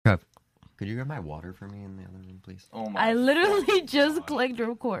Could you grab my water for me in the other room, please? Oh my! I literally fucking just God. clicked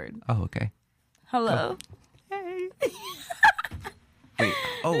record. Oh, okay. Hello. Hey. Wait.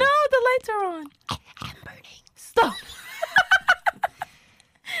 Oh. No, the lights are on. I'm burning. Stop.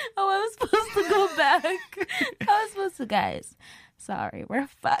 Oh, I was supposed to go back. I was supposed to, guys. Sorry, we're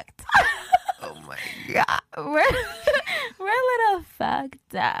fucked. Oh my God. We're a little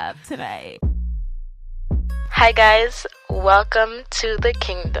fucked up tonight. Hi guys, welcome to the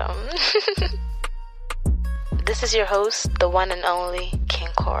kingdom. This is your host, the one and only King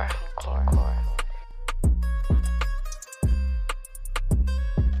Cora.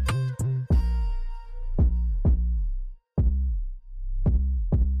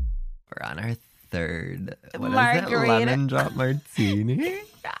 We're on our third. What is Margarita. it? Lemon drop martini.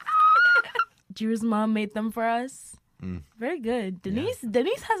 Drew's mom made them for us. Mm. Very good. Denise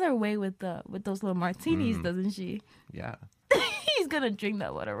has her way with those little martinis, doesn't she? Yeah. He's gonna drink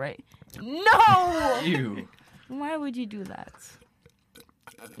that water, right? No! Ew. Why would you do that?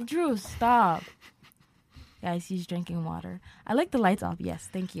 Drew, stop. Guys, he's drinking water. I like the lights off. Yes,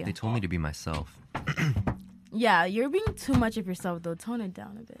 thank you. They told me to be myself. Yeah, you're being too much of yourself, though. Tone it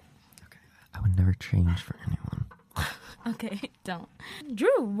down a bit. Okay. I would never change for anyone. Okay, don't.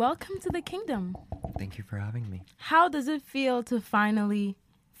 Drew, welcome to the kingdom. Thank you for having me. How does it feel to finally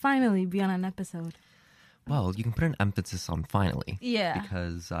be on an episode? Well, you can put an emphasis on finally. Yeah.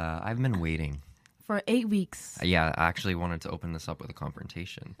 Because I've been waiting. For 8 weeks. Yeah, I actually wanted to open this up with a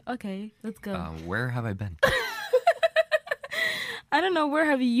confrontation. Okay, let's go. Where have I been? I don't know. Where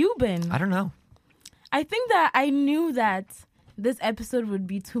have you been? I don't know. I think that I knew that this episode would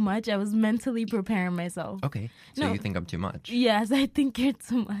be too much. I was mentally preparing myself. Okay. So No. you think I'm too much? Yes, I think you're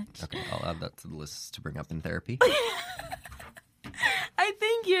too much. Okay, I'll add that to the list to bring up in therapy. I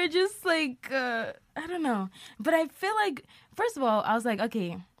think you're just like, I don't know. But I feel like, first of all, I was like,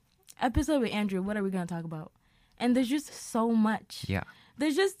 okay, episode with Andrew, what are we going to talk about? And there's just so much. Yeah.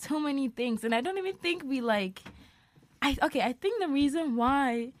 There's just too many things. And I don't even think we like, I think the reason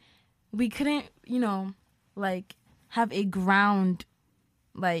why we couldn't, like have a ground,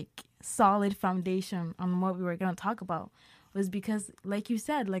 like solid foundation on what we were going to talk about was because, like you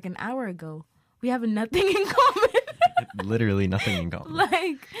said, like an hour ago, we have nothing in common. Literally nothing in common.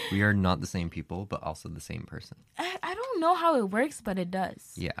 Like, We are not the same people, but also the same person. I don't know how it works, but it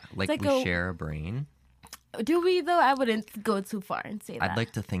does. Yeah, like like we share a brain. Do we, though? I wouldn't go too far and say that. I'd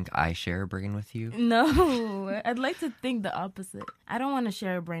like to think I share a brain with you. No, I'd like to think the opposite. I don't want to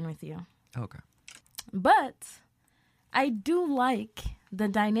share a brain with you. Okay. But I do like the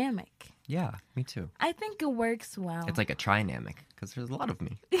dynamic. Yeah, me too. I think it works well. It's like a trinamic because there's a lot of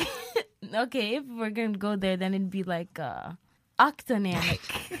me. Okay, if we're going to go there, then it'd be like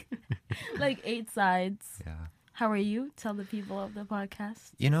octonamic. Like 8 sides. Yeah. How are you? Tell the people of the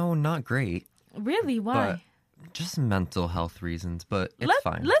podcast. Not great. Really? Why? But just mental health reasons, but it's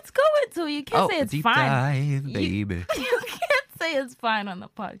fine. Let's go into it. You can't say it's deep fine. dive, baby. You can't say it's fine on the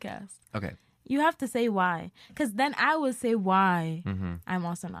podcast. Okay. You have to say why. Because then I will say why Mm-hmm. I'm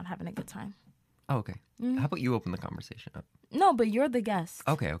also not having a good time. Oh, okay. Mm-hmm. How about you open the conversation up? No, but you're the guest.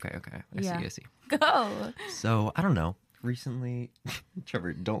 Okay. Yeah. I see. Go. So, I don't know. Recently,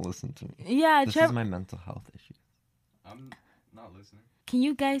 Trevor, don't listen to me. Yeah, This Trevor. is my mental health issue. I'm not listening. Can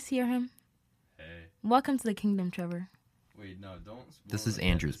you guys hear him? Hey. Welcome to the kingdom, Trevor. Wait, no, don't. This spoil is it.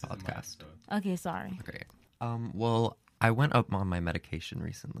 Andrew's This isn't my podcast. episode. Okay, sorry. Okay. Well, I went up on my medication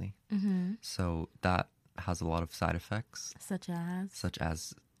recently. Mm-hmm. So that has a lot of side effects, Such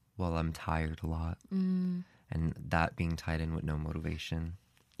as? well, I'm tired a lot. Mm, And that being tied in with no motivation,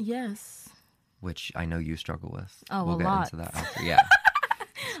 yes. which I know you struggle with. Oh, we'll a get lot. into that after. Yeah.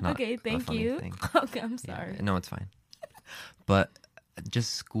 It's not Okay, a thank funny you. thing. Okay, I'm Yeah, sorry. no, it's fine. But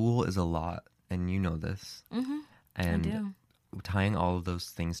just school is a lot, and you know this. Mm-hmm. I And do. tying all of those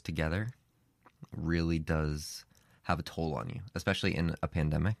things together really does have a toll on you, especially in a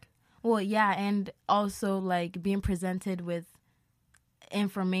pandemic. Well, yeah, and also like being presented with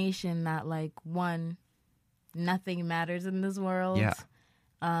information that like one, nothing matters in this world. Yeah.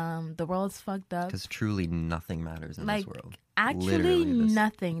 The world's fucked up. Because truly nothing matters in Like, this world. Actually, Literally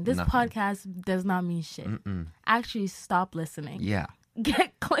nothing. This nothing. podcast does not mean shit. Mm-mm. Actually, stop listening. Yeah.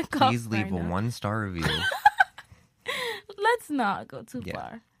 Click off. Please leave right a now. 1-star review. Let's not go too Yeah.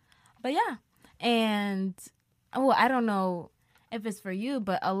 far. But yeah, and well, I don't know if it's for you,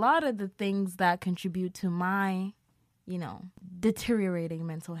 but a lot of the things that contribute to my, deteriorating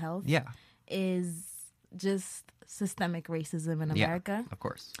mental health Yeah, is just systemic racism in Yeah. America. of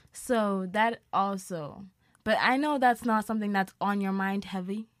course. So that also, but I know that's not something that's on your mind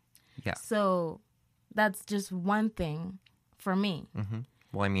heavy. Yeah. So that's just one thing for me. Mm-hmm.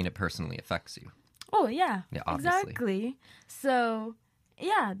 Well, I mean, it personally affects you. Oh yeah. Yeah, obviously. Exactly. So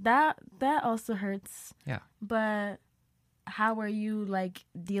yeah, that also hurts. Yeah. But how are you like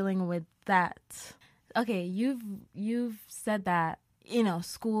dealing with that? Okay, you've said that,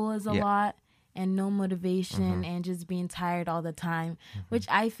 school is a Yeah. lot and no motivation Mhm. and just being tired all the time, which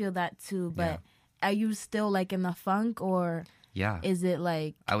I feel that too, but are you still like in the funk, or Yeah. is it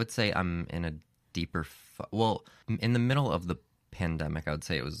like I would say I'm in a deeper... well, in the middle of the pandemic, I would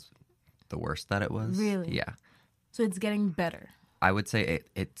say it was the worst that it was. Really? Yeah. so it's getting better? I would say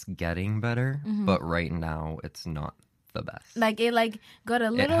it's getting better, Mm-hmm. but right now it's not the best. Like it got a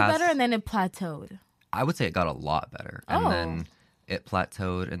little has- better and then it plateaued. I would say it got a lot better, and Oh. then it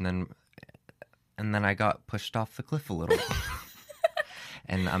plateaued, and then I got pushed off the cliff a little.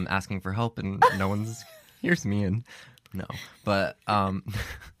 And I'm asking for help, and no one's here's me, and no. But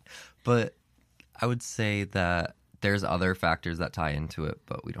but I would say that there's other factors that tie into it,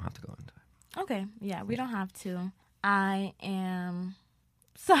 but we don't have to go into it. Okay, yeah, we don't have to. I am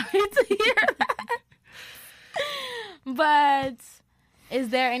sorry to hear that. But is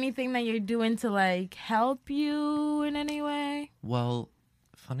there anything that you're doing to like help you in any way? Well,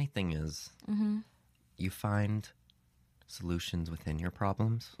 funny thing is, Mm-hmm. you find solutions within your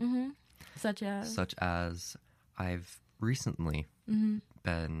problems, Mm-hmm. Such as such as I've recently mm-hmm.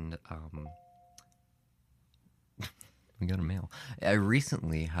 been we got a mail. I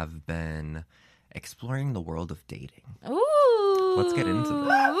recently have been exploring the world of dating. Ooh. Let's get into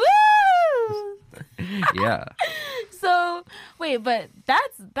that. Yeah. So wait, but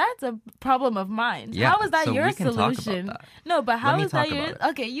that's a problem of mine. Yeah, How is that so your we can talk about solution? that. No, but how me is that talk your? about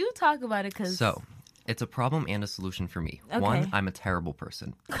Okay, you talk about it because. So, it's a problem and a solution for me. Okay. One, I'm a terrible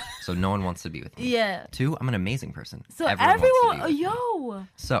person, so no one wants to be with me. Yeah. Two, I'm an amazing person. So Everyone wants to be with me. yo,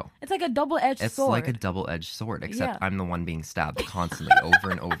 So, it's like a double-edged it's sword. like a double-edged sword, except Yeah. I'm the one being stabbed constantly over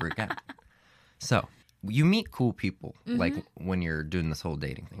and over again. So, you meet cool people, like when you're doing this whole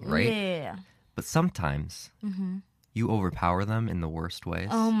dating thing, right? Yeah. But sometimes you overpower them in the worst ways,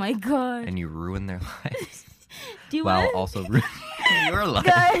 Oh my god. and you ruin their lives Do you while want also ruining your life.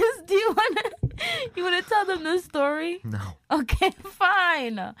 guys? Do you want to tell them the story? No. Okay,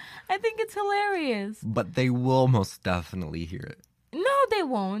 fine. I think it's hilarious. But they will most definitely hear it. No, they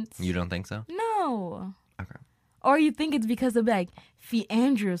won't. You don't think so? No. Okay. Or you think it's because of like Fee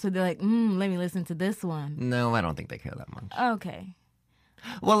Andrew, so they're like, let me listen to this one. No, I don't think they care that much. Okay.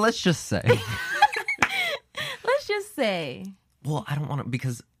 Well, let's just say. Let's just say. Well, I don't want to,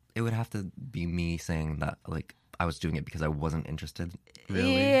 because it would have to be me saying that, like, I was doing it because I wasn't interested,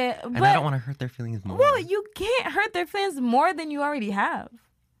 really. Yeah, And but I don't want to hurt their feelings more. well, you can't hurt their feelings more than you already have.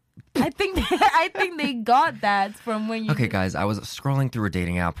 I think they got that from when you. Okay, guys, I was scrolling through a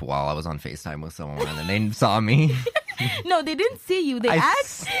dating app while I was on FaceTime with someone, and they saw me. No, they didn't see you. They I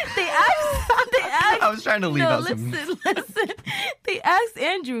asked. They asked. I was trying to leave No, out some... listen. They asked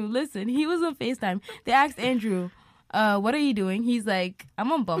Andrew. Listen, he was on FaceTime. They asked Andrew, "What are you doing?" He's like,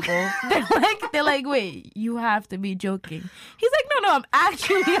 "I'm on Bumble." They're like, "Wait, you have to be joking." He's like, "No, I'm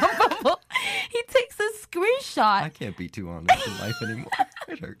actually on Bumble." He takes a screenshot. I can't be too honest in life anymore.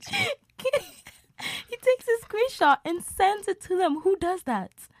 It hurts me. He takes a screenshot and sends it to them. Who does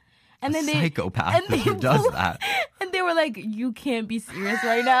that? And then Psychopath who does that. And they were like, "You can't be serious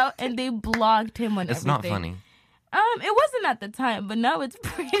right now," and they blocked him on It's everything. not funny. It wasn't at the time, but now it's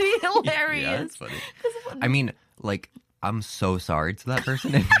pretty hilarious. Yeah, it's funny. 'Cause I mean, like, I'm so sorry to that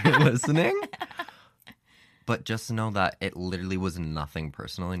person if you're listening. But just know that it literally was nothing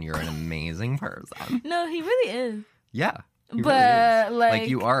personal, and you're an amazing person. no, he really is. Yeah. he But, really is. like-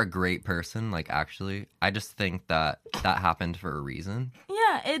 you are a great person, like, actually. I just think that happened for a reason.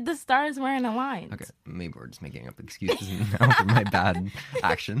 Yeah, the stars weren't aligned. Okay, maybe we're just making up excuses now for my bad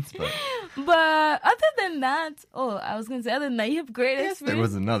actions, but But other than that, I was gonna say, other than that, you have great if experience. there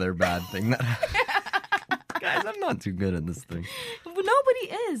was another bad thing that happened. Guys, I'm not too good at this thing. But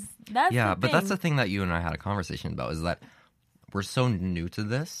nobody is. That's Yeah, the but that's the thing. thing that you and I had a conversation about, is that we're so new to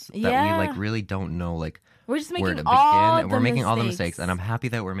this that Yeah. we, like, really don't know, like, We're just making where to all begin. the We're making all the mistakes. mistakes, and I'm happy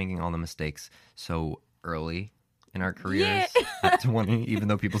that we're making all the mistakes so early in our careers Yeah. at 20, even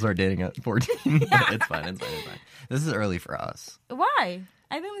though people start dating at 14. But it's fine. This is early for us. Why?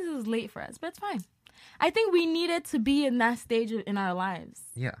 I think this is late for us, but it's fine. I think we needed to be in that stage in our lives.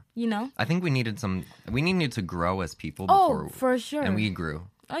 Yeah. You know? I think we needed to grow as people Oh, before. for sure. And we grew.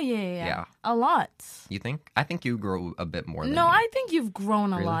 Oh yeah. Yeah. A lot. You think? I think you grow a bit more than No, me. I think you've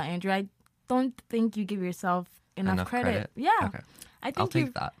grown a Really? lot, Andrew. I don't think you give yourself enough credit. Yeah. Okay. I think I'll take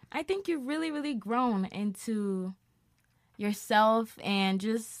you've that. I think you've really, really grown into yourself and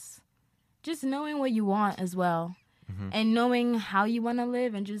just knowing what you want as well. and knowing how you want to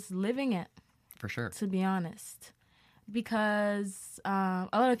live and just living it, For sure. to be honest. Because a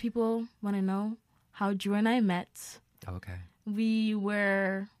lot of people want to know how Drew and I met. Okay. We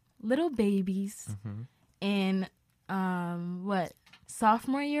were little babies in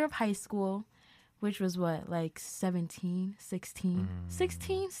sophomore year of high school, which was like 17, 16,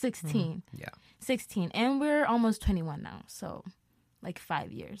 16. Yeah. 16. And we're almost 21 now, so like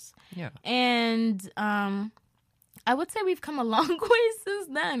 5 years. Yeah. And I would say we've come a long way since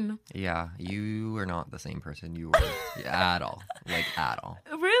then. Yeah. You are not the same person you were at all. Like, at all.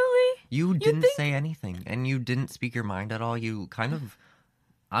 Really? You didn't think- say anything, and you didn't speak your mind at all. You kind of,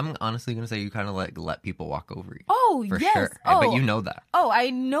 I'm honestly going to say you kind of let people walk over you. Oh, For yes. sure. Oh, But you know that. Oh, I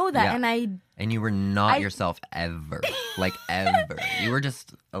know that. Yeah. And You were not I- yourself ever. Like, ever. You were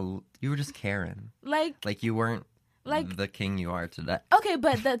just Karen. Like, you weren't Like- the king you are today. okay,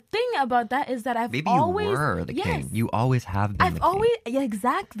 but the thing about that is that I've Maybe always... you were the yes, king. You always have been I've the king. always... Yeah,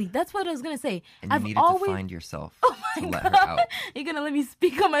 exactly. That's what I was going to say. And you I've needed always... to find yourself Oh to my let God. her out. You're going to let me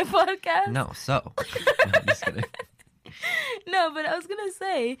speak on my podcast? No, so. No, I'm just kidding. No, but I was gonna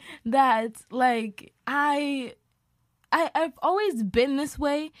say that like I've always been this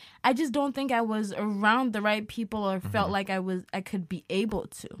way. I just don't think I was around the right people or felt like I could be able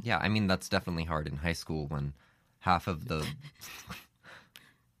to. Yeah, I mean, that's definitely hard in high school when half of the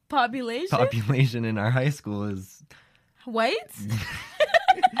Population? population in our high school is White?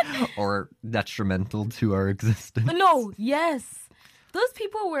 or detrimental to our existence. No, yes. Those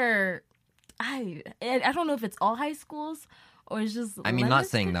people were I don't know if it's all high schools or it's just I mean, not lemon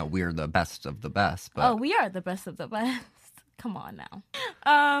saying square- that we're the best of the best, but Oh, we are the best of the best. Come on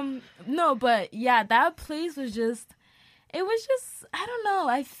now. No, but yeah, that place was just I don't know.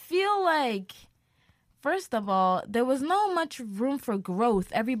 I feel like first of all, there was not much room for growth.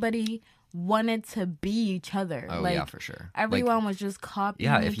 Everybody wanted to be each other. oh like yeah, for sure. everyone was just copying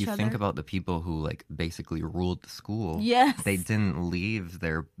Yeah, each if you other. think about the people who like basically ruled the school, Yes. they didn't leave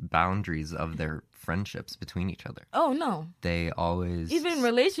their boundaries of their friendships between each other. Oh no. They always Even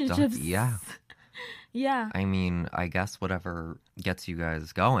relationships. Yeah. Yeah. I mean, I guess whatever gets you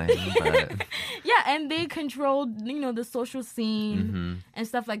guys going, but Yeah, and they controlled, the social scene Mhm. and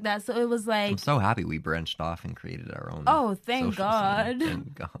stuff like that. So it was like I'm so happy we branched off and created our own. oh, thank social God. scene.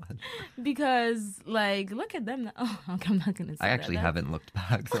 Thank God. Because like look at them now. Oh, I'm not gonna say I actually that. haven't looked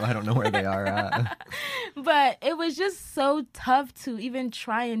back, so I don't know where they are at. But it was just so tough to even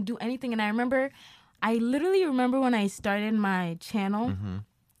try and do anything. And I literally remember when I started my channel, Mm-hmm.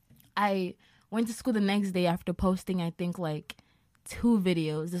 I went to school the next day after posting, I think, like 2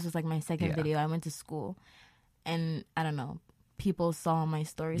 videos. This was like my second Yeah. video. I went to school and I don't know, people saw my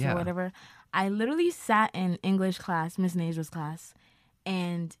stories Yeah. or whatever. I literally sat in English class, Miss Nazar's class,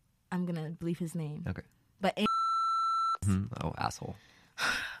 and I'm going to believe his name. Okay. But Mhm. Oh, asshole.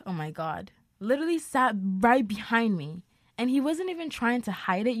 oh my God, literally sat right behind me. And he wasn't even trying to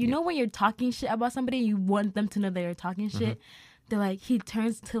hide it. You know when you're talking shit about somebody, you want them to know that you're talking shit? They're like, he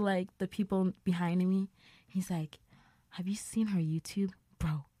turns to like the people behind me. He's like, have you seen her YouTube?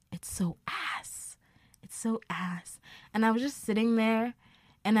 Bro, it's so ass. It's so ass. And I was just sitting there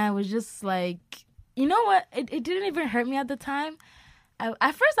and I was just like, you know what? It didn't even hurt me at the time.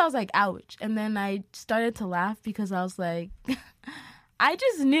 At first I was like, ouch. And then I started to laugh because I was like, I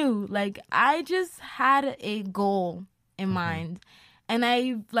just knew, like, I just had a goal in mind. And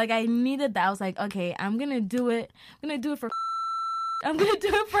I needed that. I was like, okay, I'm going to do it. I'm going to do it for I'm going to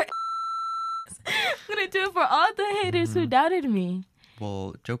do it for I'm going to do it for all the haters who doubted me.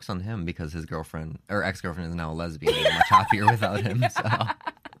 Well, joke's on him because his girlfriend or ex-girlfriend is now a lesbian and much happier without him. So,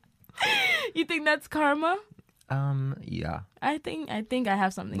 You think that's karma? yeah, I think I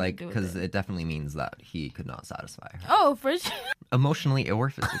have something like to do with because it. it definitely means that he could not satisfy her Oh, for sure. emotionally or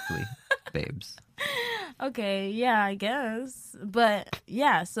physically, babes. Okay, yeah, I guess. But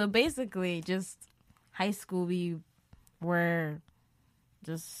yeah, so basically just high school we were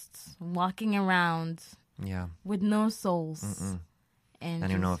just walking around Yeah, with no souls. And I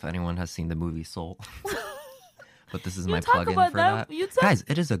don't know just- if anyone has seen the movie Soul, but this is You my talk plug-in about for that- that. you talk- Guys,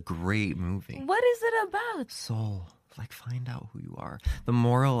 it is a great movie. What is it about? Soul, like find out who you are. The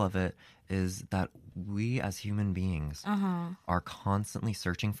moral of it is that we as human beings are constantly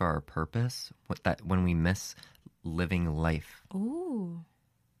searching for our purpose. When we miss living life, Ooh,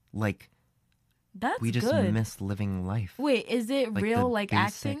 like that's we just good. miss living life. Wait, is it Like, real, the like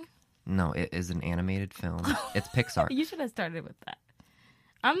basic- acting? No, it is an animated film. It's Pixar. You should have started with that.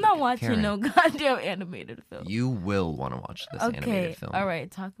 I'm not watching Karen. no goddamn animated film. You will want to watch this Okay, animated film. all right,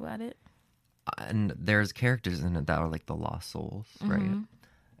 talk about it. And there's characters in it that are like the lost souls, right?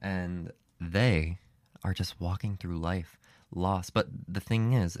 And they are just walking through life lost. But the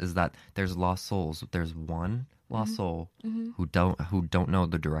thing is that there's lost souls. There's one lost soul who don't know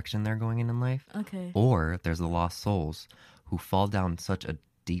the direction they're going in life. Okay. Or there's the lost souls who fall down such a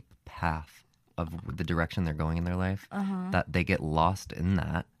deep path of the direction they're going in their life that they get lost in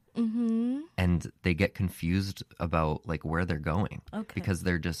that. And they get confused about like where they're going because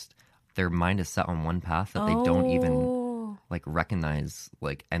their mind is set on one path that they don't even like recognize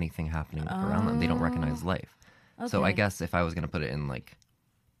like anything happening around them. They don't recognize life. So I guess if I was going to put it in like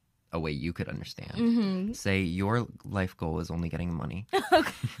a way you could understand, say your life goal is only getting money.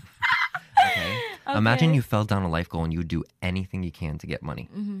 Okay. Imagine you fell down a life goal and you would do anything you can to get money.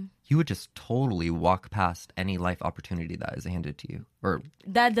 You would just totally walk past any life opportunity that is handed to you, or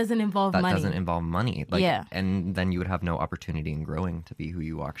that doesn't involve money. That doesn't involve money. Like, yeah. And then you would have no opportunity in growing to be who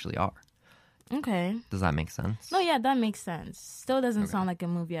you actually are. Okay. Does that make sense? No, yeah, that makes sense. Still doesn't sound like a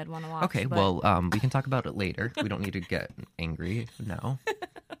movie I'd want to watch. Okay, but... well, we can talk about it later. We don't need to get angry now.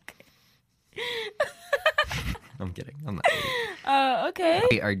 I'm kidding. I'm not kidding. Okay.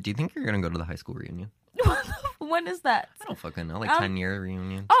 Hey, do you think you're going to go to the high school reunion? When is that? I don't fucking know. Like 10-year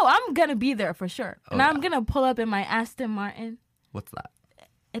reunion? Oh, I'm going to be there for sure. Oh, and I'm going to pull up in my Aston Martin. What's that?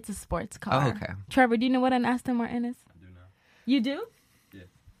 It's a sports car. Oh, okay. Trevor, do you know what an Aston Martin is? I do know. You do? Yeah.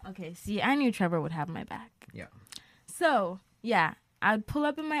 Okay, see, I knew Trevor would have my back. Yeah. So, yeah, I'd pull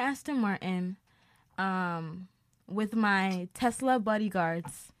up in my Aston Martin with my Tesla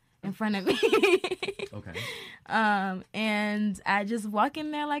bodyguards in front of me. Okay. And I just walk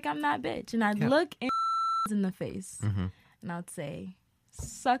in there like I'm that bitch. And I'd look in the face. And I'd say,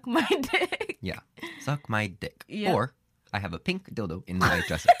 suck my dick. Yeah. Suck my dick. Yep. Or, I have a pink dildo in my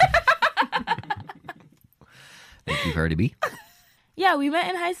dresser. Thank you, Cardi B. Yeah, we met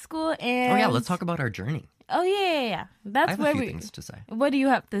in high school and... Oh, yeah, let's talk about our journey. Oh, yeah. That's I have where a few things to say. What do you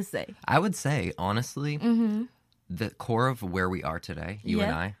have to say? I would say, honestly, the core of where we are today, you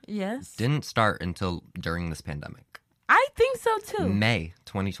and I, didn't start until during this pandemic. I think so, too. May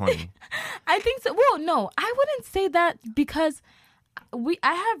 2020. I think so. Well, no, I wouldn't say that because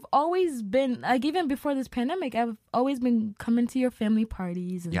I have always been, like, even before this pandemic, I've always been coming to your family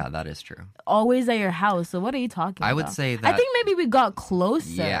parties. And yeah, that is true. Always at your house. So what are you talking about? I would say that... I think maybe we got closer.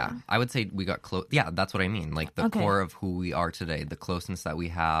 Yeah, I would say we got close. Yeah, that's what I mean. Like, the core of who we are today, the closeness that we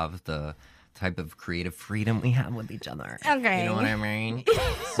have, the type of creative freedom we have with each other. Okay. You know what I mean?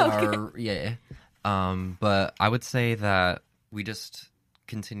 So, yeah. But I would say that we just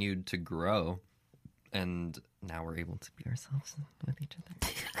continued to grow, and now we're able to be ourselves with each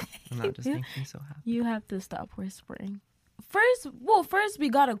other. And that just makes me so happy. You have to stop whispering. First we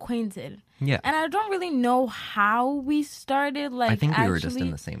got acquainted. Yeah. And I don't really know how we started. Like, I think we were just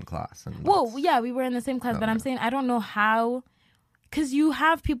in the same class. And yeah, we were in the same class, but I'm saying I don't know how, because you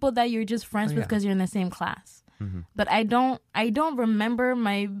have people that you're just friends with because you're in the same class. But I don't remember.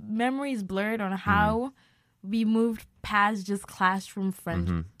 My memory's blurred on how we moved past just classroom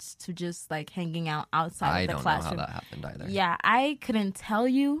friends to just like hanging out outside of the classroom. I don't know how that happened either. Yeah, I couldn't tell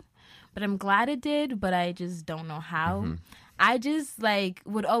you, but I'm glad it did, but I just don't know how. I just like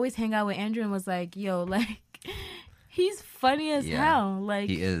would always hang out with Andrew and was like, yo, like he's funny as hell. Like,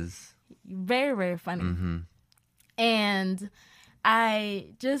 he is. Very, very funny. And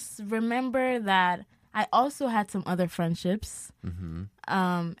I just remember that I also had some other friendships.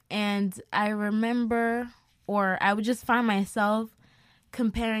 And I remember, or I would just find myself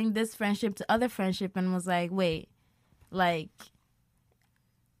comparing this friendship to other friendship and was like, wait, like,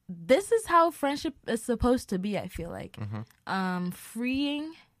 this is how friendship is supposed to be, I feel like.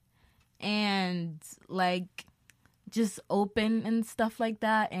 Freeing and, like, just open and stuff like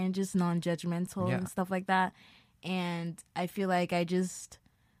that, and just non-judgmental and stuff like that. And I feel like I just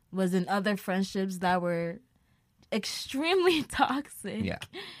was in other friendships that were extremely toxic. Yeah,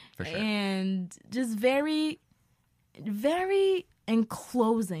 for sure. And just very, very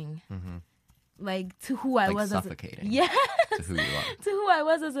enclosing. Like, to who I was. Suffocating. Yes. To who you are. To who I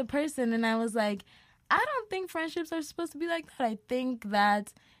was as a person. And I was like, I don't think friendships are supposed to be like that. I think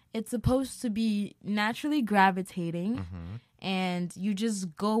that it's supposed to be naturally gravitating. And you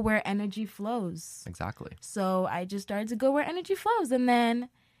just go where energy flows. Exactly. So I just started to go where energy flows. And then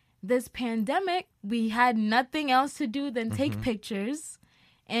this pandemic, we had nothing else to do than take pictures.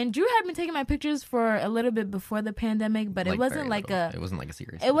 And Drew had been taking my pictures for a little bit before the pandemic, but it wasn't like a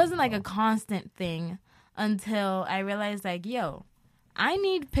serious. It wasn't like a constant thing until I realized, like, yo, I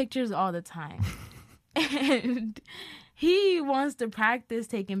need pictures all the time. And he wants to practice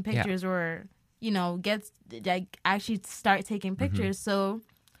taking pictures or, you know, actually start taking pictures. So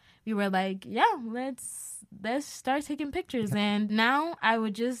we were like, yeah, let's start taking pictures. And now I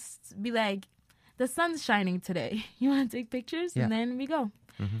would just be like, the sun's shining today. You want to take pictures? Yeah. And then we go.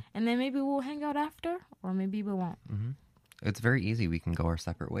 Mhm. And then maybe we'll hang out after, or maybe we won't. It's very easy. We can go our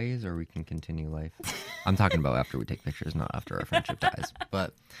separate ways, or we can continue life. I'm talking about after we take pictures, not after our friendship dies.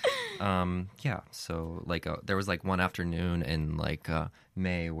 But yeah. So like, there was like one afternoon in like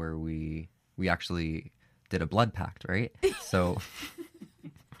May where we actually did a blood pact, right? So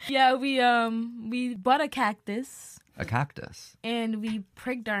Yeah, we bought a cactus a cactus. and we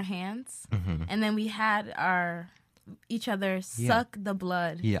pricked our hands, Mm-hmm. and then we had each other suck the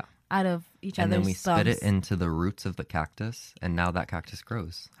blood Yeah. out of each And other's then we thumbs. spit it into the roots of the cactus, and now that cactus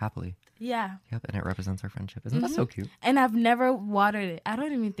grows happily. Yeah, Yep, and it represents our friendship. Isn't that so cute? and I've never watered it. I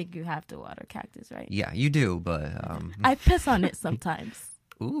don't even think you have to water cactus, right? Yeah, you do, but I piss on it sometimes.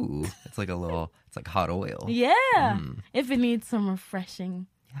 ooh, it's like it's like hot oil. Yeah, if it needs some refreshing,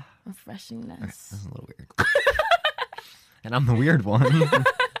 Yeah. refreshingness. This is a little weird. And I'm the weird one.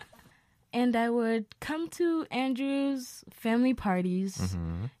 And I would come to Andrew's family parties.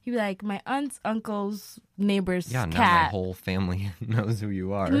 He'd be like, my aunt's, uncle's, neighbor's Yeah, now my cat. whole family knows who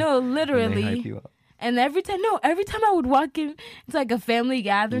you are. No, And they literally. hype you up. And every time I would walk in, it's like a family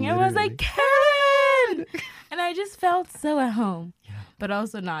gathering. Everyone's like, Literally. Karen! And I just felt so at home, but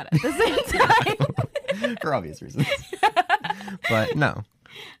also not at the same time. For obvious reasons. But no.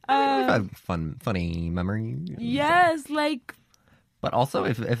 We've had funny memories. Yes, like, But also,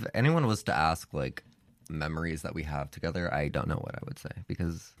 if anyone was to ask, like, memories that we have together, I don't know what I would say.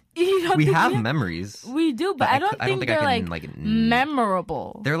 Because you don't we think have memories. we do, but I don't think they're I can, like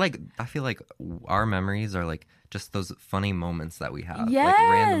memorable. They're like, I feel like our memories are like just those funny moments that we have. Yes.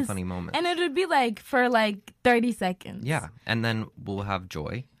 Like random funny moments. And it would be like for like 30 seconds. Yeah. And then we'll have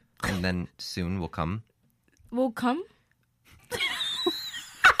joy. And then soon will come. Will come?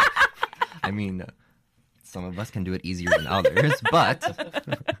 I mean, some of us can do it easier than others, but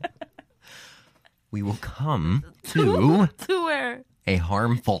we will come to To where? a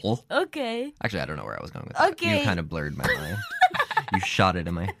harmful. Okay. Actually, I don't know where I was going with that. Okay. You kind of blurred my mind. You shot it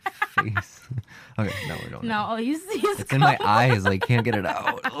in my face. Okay, no, we don't. Now all you see is It's in my eyes. I can't get it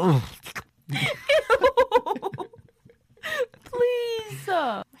out. Ugh. Please.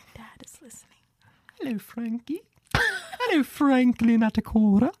 My dad is listening. Hello, Frankie. Hello, Franklin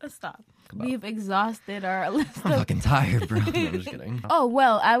Atacora. Stop. We've exhausted our list I'm of... fucking tired, bro. No, I'm just kidding. Oh,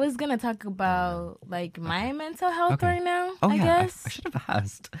 well, I was going to talk about like my mental health Okay. right now, Oh, I yeah. guess. I should have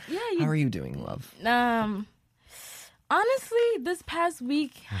asked. Yeah, How are you doing, love? Honestly, this past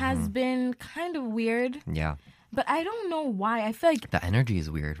week has Mm-hmm. been kind of weird, Yeah. but I don't know why. I feel like The energy is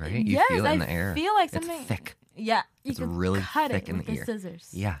weird, right? You yes, feel it in I the air. feel like It's something thick. Yeah, you It's could really cut thick it in with the the ear. scissors.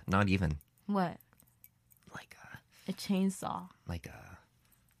 Yeah, not even. What? Like A chainsaw.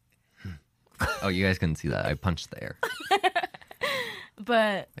 Oh, you guys couldn't see that. I punched the air.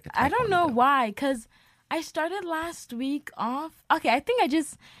 But Like a I don't know taekwondo. why, because I started last week off. Okay, I think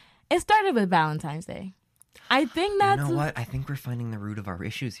it started with Valentine's Day. I think You that's know what? I think we're finding the root of our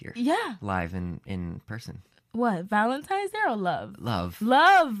issues here. Yeah. Live in person. What, Valentine's Day or love? Love.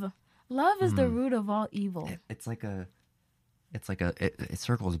 Love. Love is Hmm. the root of all evil. It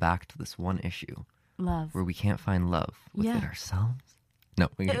circles back to this one issue Love. where we can't find love within Yeah. ourselves. No,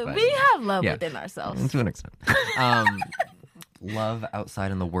 we can find We have love Yeah. within ourselves. to an extent. Love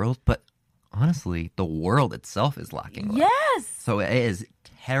outside in the world, but honestly, the world itself is lacking love. Yes. So it is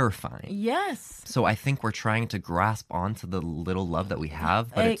terrifying. Yes. So I think we're trying to grasp onto the little love that we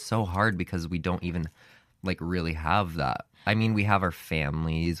have, but it's so hard because we don't even like really have that. I mean, we have our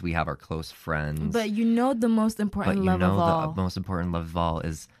families, we have our close friends. But you know the most important but you love know of all. the most important love of all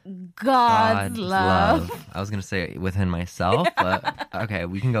is God's love. I was gonna say within myself, but okay,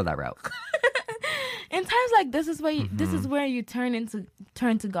 we can go that route. In times like this is where this Mm-hmm. is where you turn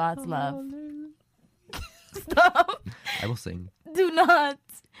to God's love. Stop. I will sing. Do not.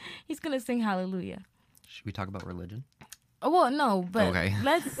 He's gonna sing hallelujah. Should we talk about religion? Oh, well, no, but Okay.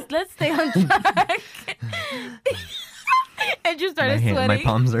 let's stay on track. And just started My sweating.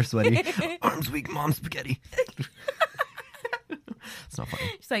 palms are sweaty. Arms weak, mom spaghetti. It's not funny.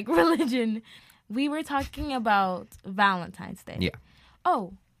 It's like religion. We were talking about Valentine's Day. Yeah.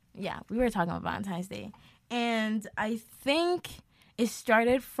 Oh, yeah, we were talking about Valentine's Day. And I think it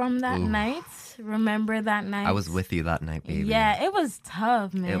started from that Ooh. night. Remember that night? I was with you that night, baby. Yeah, it was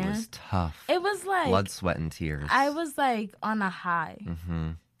tough, man. It was tough. It was like Blood, sweat, and tears. I was like on a high Mm-hmm.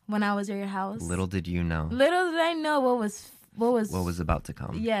 when I was at your house. Little did you know Little did I know what was about to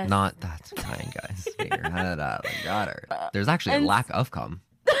come. Yes. Not that's fine, guys. Get your head out of the gutter. There's actually a And- lack of cum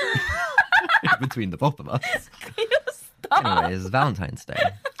between the both of us. You stop. Anyways, Valentine's Day.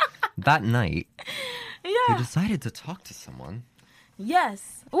 That night, we Yeah. decided to talk to someone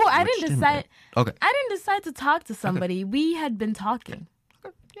Yes. Well, I Which didn't didn't decide. Okay. I didn't decide to talk to somebody. We had been talking,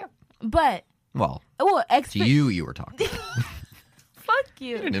 Okay. Yeah. but Well, well, to you were talking. fuck I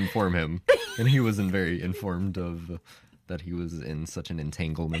you. didn't inform him, and he wasn't very informed of that he was in such an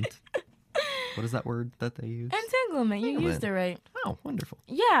entanglement. What is that word that they use? Entanglement. You used it right. Oh, wonderful.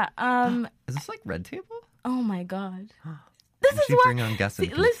 Yeah. Is this like Red Table? Oh my god. This You is should why. bring on guests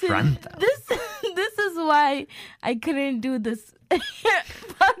and Listen, confront them. this is why I couldn't do this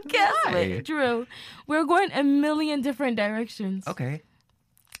podcast Why? with Drew. We're going a million different directions. Okay.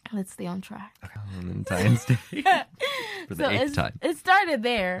 Let's stay on track. Valentine's Day for the eighth time. It started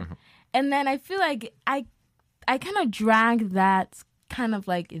there, and then I feel like I kind of dragged that kind of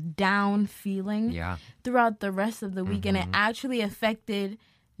like down feeling Yeah. throughout the rest of the week, and it actually affected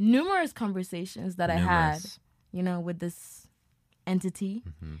numerous conversations that I had, Numerous. with this entity.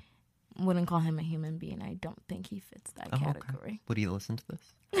 Wouldn't call him a human being. I don't think he fits that Okay. category. Would he listen to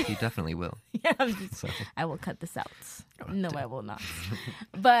this? He definitely will. Yeah, So, I will cut this out. Oh, No, damn. I will not.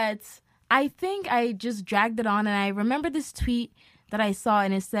 But I think I just dragged it on, and I remember this tweet that I saw,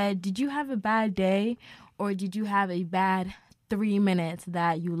 and it said, "Did you have a bad day, or did you have a bad 3 minutes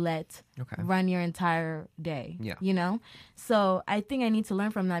that you let Okay. run your entire day?" Yeah. So I think I need to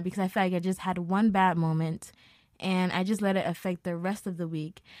learn from that, because I feel like I just had one bad moment, and I just let it affect the rest of the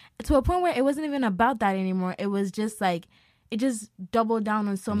week to a point where it wasn't even about that anymore. It was just like, it just doubled down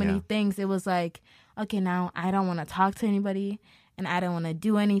on so many Yeah. things. It was like, okay, now I don't want to talk to anybody, and I don't want to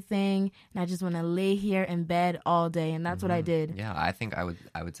do anything, and I just want to lay here in bed all day, and that's what I did. Yeah, I think I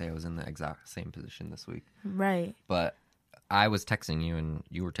would say I was in the exact same position this week. Right. But I was texting you, and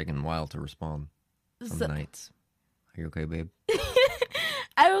you were taking a while to respond some So, nights. Are you okay, babe?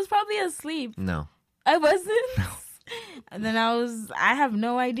 I was probably asleep. No. I wasn't. And then I have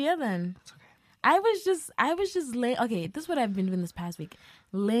no idea then. It's okay. I was just laying. Okay, this is what I've been doing this past week.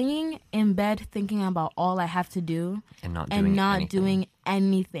 Laying in bed thinking about all I have to do And not and doing not anything. doing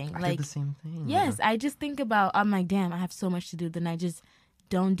anything. I Like, did the same thing. yes, I just think about, I'm like, damn, I have so much to do. Then I just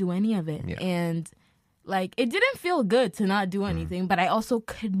don't do any of it. Yeah. And like, it didn't feel good to not do anything, but I also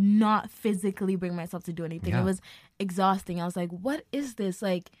could not physically bring myself to do anything. Yeah. It was exhausting. I was like, what is this?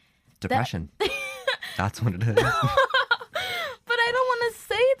 Like, Depression. That's what it is. but I don't want to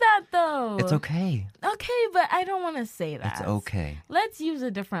say that though. It's okay. Okay, but I don't want to say that. It's okay. Let's use a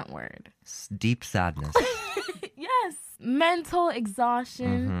different word. Deep sadness. Yes. Mental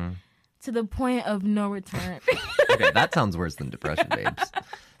exhaustion Mhm. to the point of no return. Okay, that sounds worse than depression, babes.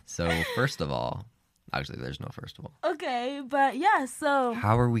 So, first of all, actually, there's no first of all. Okay, but yeah, so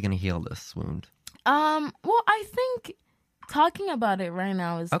How are we going to heal this wound? well, I think talking about it right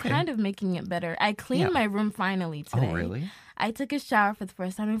now is Okay. kind of making it better. I cleaned Yeah. my room finally today. Oh, really? I took a shower for the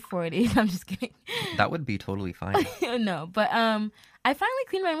first time in 4 days. I'm just kidding. That would be totally fine. No, but I finally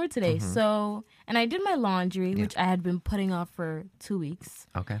cleaned my room today. So, and I did my laundry, which I had been putting off for 2 weeks.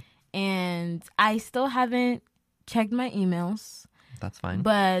 Okay, And I still haven't checked my emails, that's fine.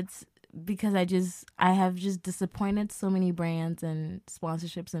 but because I have just disappointed so many brands and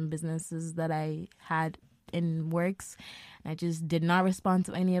sponsorships and businesses that I had in works. I just did not respond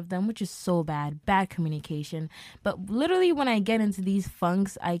to any of them, which is so bad communication. But literally when I get into these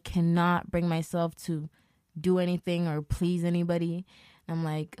funks, I cannot bring myself to do anything or please anybody. I'm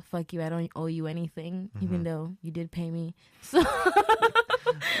like, fuck you, I don't owe you anything, even though you did pay me. So,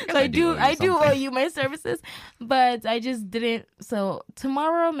 so I do owe you my services, but I just didn't. So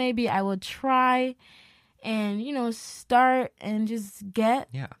tomorrow maybe I will try and, start and just get.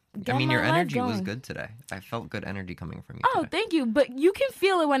 Yeah. Get I mean, my your life energy was going. good today. I felt good energy coming from you Oh, today. thank you. But you can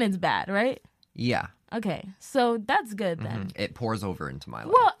feel it when it's bad, right? Yeah. Okay, so that's good then. Mhm. It pours over into my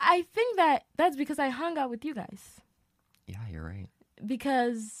life. Well, I think that's because I hung out with you guys. Yeah, you're right.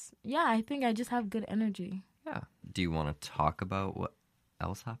 Because, yeah, I think I just have good energy. Yeah. Do you want to talk about what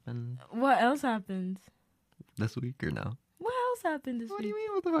else happened What else happened? this week or no? What else happened this What do week? you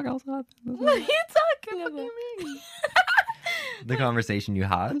mean? What the fuck else happened this What are week? you talking about? The conversation you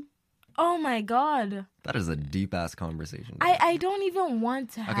had? Oh my god. That is a deep ass conversation. I don't even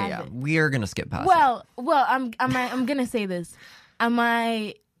want to have Okay, yeah. it. We are going to skip past it. Well, I'm gonna say this.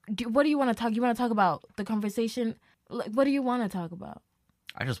 What do you want to talk? You want to talk about the conversation? Like, what do you want to talk about?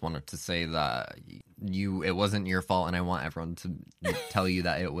 I just wanted to say that it wasn't your fault, and I want everyone to tell you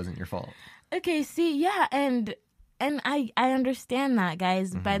that it wasn't your fault. Okay, see, yeah, and I understand that,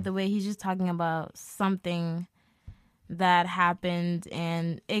 guys. By the way, he's just talking about something that happened,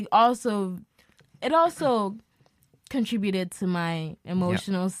 and it also contributed to my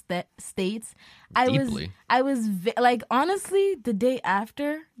emotional states. Deeply. I was like, honestly, the day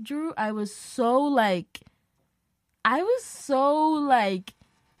after, Drew, I was so like I was so like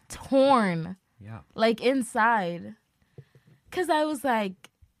torn, Yeah. like inside, because I was like,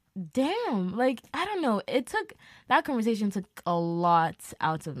 damn, like I don't know. That conversation took a lot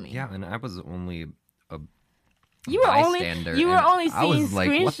out of me. Yeah, and I was only a you were bystander. only and I seeing was like,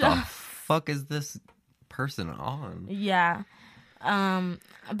 what the screenshots. fuck is this person on? Yeah.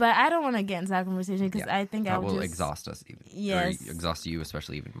 But I don't want to get into that conversation because Yeah, I think I That will will just exhaust us even. Yes. Or exhaust you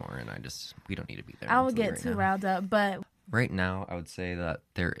especially even more, and we don't need to be there. I will mentally get right too now. riled up. But Right now, I would say that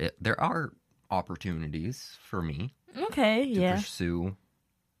there are opportunities for me okay, to yeah, pursue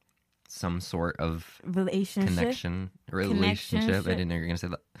some sort of relationship, relationship. I didn't know you were gonna say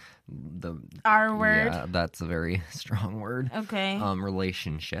that. The R word. Yeah, that's a very strong word. Okay,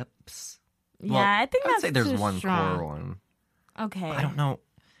 Relationships. yeah, well, I think I would that's say there's too one strong. core one. Okay, I don't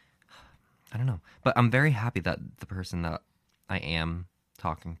know, but I'm very happy that the person that I am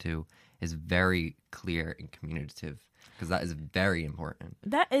talking to is very clear and communicative, because that is very important.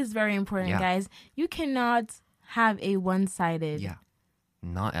 That is very important, Yeah. guys. You cannot have a one-sided Yeah,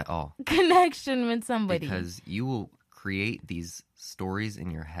 not at all. connection with somebody. Because you will create these stories in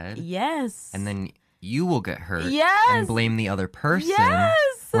your head, Yes, and then you will get hurt Yes. and blame the other person. yes,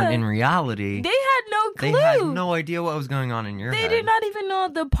 When in reality, they had no clue. they had no idea what was going on in your They head. did not even know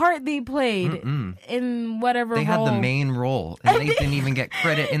the part they played Mm-mm. in whatever They role. had the main role, and they didn't even get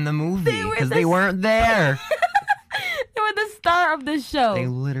credit in the movie They were because the they weren't there. They were the star of the show. They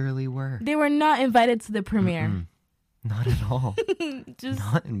literally were. They were not invited to the premiere. Mm-mm. Not at all. Just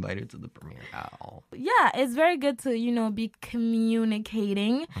Not invited to the premiere at all. yeah, it's very good to, be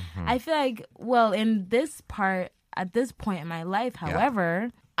communicating. Mhm. I feel like, well, in this part, at this point in my life, Yeah. however,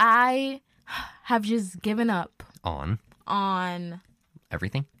 I have just given up On on,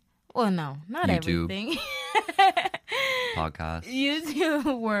 everything, well, no, not YouTube. everything. podcast,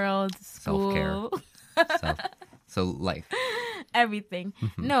 YouTube, world, Self-care. school, so life. everything.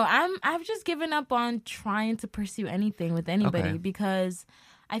 Mhm. No, I've just given up on trying to pursue anything with anybody Okay. because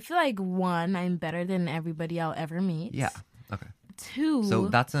I feel like, one, I'm better than everybody I'll ever meet. Yeah. Okay. Two, So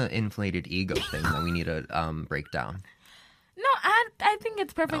that's an inflated ego thing that we need to break down. no, I think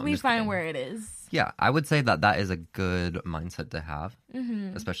it's perfectly just fine kidding. where it is. Yeah, I would say that is a good mindset to have,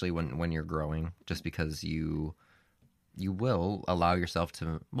 Mm-hmm. especially when you're growing. Just because you will allow yourself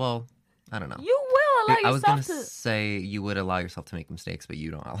to. Well, I don't know. You will allow I was gonna yourself to. say you would allow yourself to make mistakes, but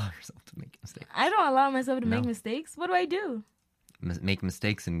you don't allow yourself to make mistakes. I don't allow myself to make No. mistakes. What do I do? Make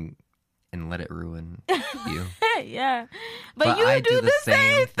mistakes and let it ruin you. Yeah, but, But you I do do the the same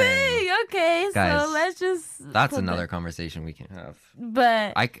same thing. thing. Okay, Guys, so let's just. That's put another that- conversation we can have.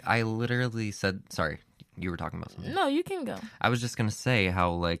 But I literally said sorry. You were talking about something. no, you can go. I was just gonna say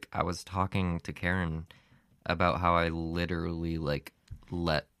how like I was talking to Karen about how I literally like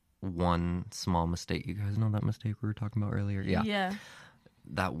let one small mistake. You guys know that mistake we were talking about earlier? Yeah. Yeah.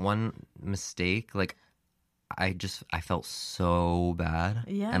 That one mistake, like I felt so bad.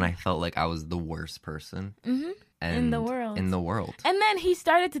 Yeah. And I felt like I was the worst person Mm-hmm. and In the world. In the world. And then he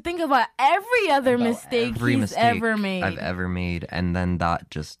started to think about every other About mistake every he's mistake ever made. I've ever made, and then that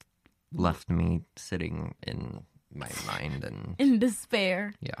just left me sitting in my mind and in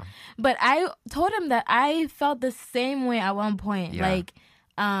despair. yeah. But I told him that I felt the same way at one point. Yeah. Like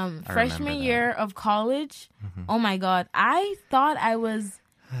freshman remember year of college. Mhm. Oh my god. I thought I was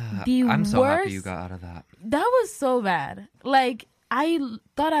the I'm so happy worst- you got out of that. that was so bad. Like I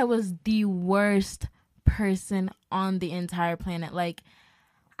thought I was the worst person on the entire planet. Like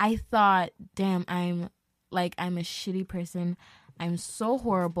I thought, damn, I'm a shitty person. I'm so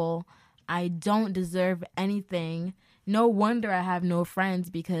horrible. I don't deserve anything. No wonder I have no friends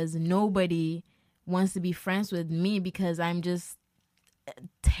because nobody wants to be friends with me because I'm just a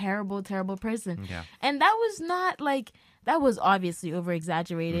terrible, terrible person. Yeah. And that was not like, that was obviously over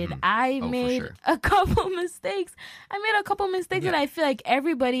exaggerated. Mhm. I Oh, for made sure. a couple mistakes. I made a couple mistakes Yeah. that I feel like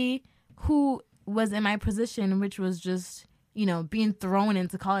everybody who was in my position, which was just, being thrown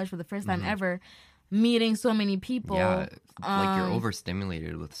into college for the first time ever, meeting so many people. Mm-hmm. Yeah, like you're um,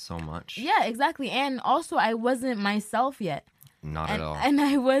 overstimulated with so much. Yeah, exactly. And also I wasn't myself yet. Not And, at all. and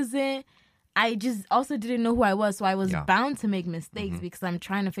I just also didn't know who I was. So I was Yeah. bound to make mistakes Mhm. because I'm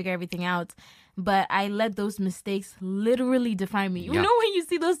trying to figure everything out. But I let those mistakes literally define me. You Yeah. know when you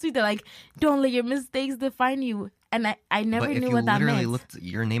see those tweets that like, don't let your mistakes define you. And I never but if knew you what that literally meant. looked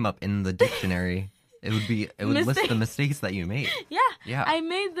your name up in the dictionary, it would list Mistake. the mistakes that you made. Yeah. Yeah. I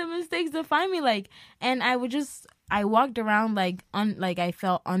made the mistakes define me, and I walked around like I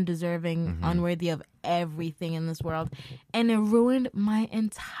felt undeserving, Mhm. unworthy of everything in this world, and it ruined my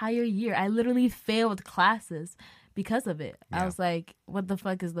entire year. I literally failed classes because of it. I Yeah. was like, what the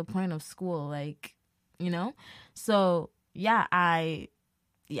fuck is the point of school? Like, you know? So, yeah,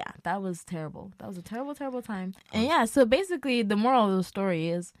 that was terrible. That was a terrible, terrible time. And yeah, so basically the moral of the story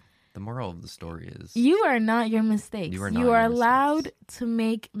is The moral of the story is you are not your mistakes. You are not You your are mistakes. allowed to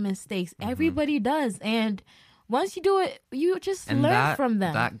make mistakes. Everybody does. And once you do it, you just and learn that, from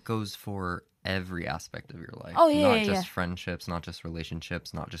them. That goes for every aspect of your life. Oh, yeah, Not yeah, just yeah. friendships, not just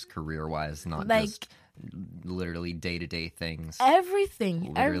relationships, not just career-wise, not Like- just literally day-to-day things.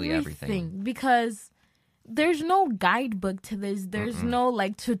 Everything. Literally Everything. Because there's no guidebook to this. There's no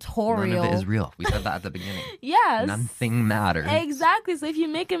like tutorial. None of it is real. We said that at the beginning. Yes. Nothing matters. Exactly. So if you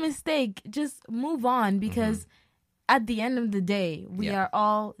make a mistake, just move on because at the end of the day, we Yeah. are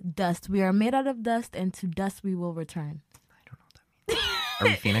all dust. We are made out of dust, and to dust we will return. I don't know what that means. Are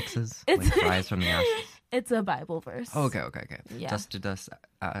we phoenixes? It's- Like rise from the ashes? It's a Bible verse. Oh, okay. Yeah. Dust to dust,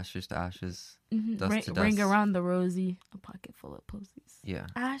 ashes to ashes, Mhm. dust ring, to dust. ring around the rosy, a pocket full of posies. Yeah.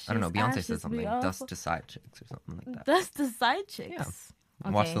 Ashes, I don't know. Beyonce ashes, says something. we all Dust fall- to side chicks or something like that. Dust to side chicks.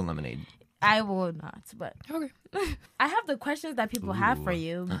 Watch Okay. the Lemonade. I will not, but Okay. I have the questions that people have for Ooh.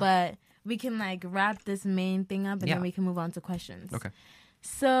 you, but we can like wrap this main thing up and Yeah. then we can move on to questions. Okay.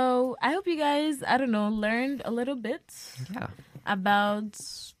 So I hope you guys, I don't know, learned a little bit Yeah. about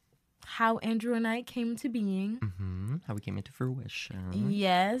how Andrew and I came to being. How we came into fruition.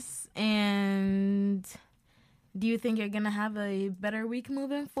 Yes. And do you think you're going to have a better week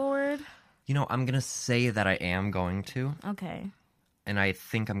moving forward? You know, I'm going to say that I am going to, Okay. and I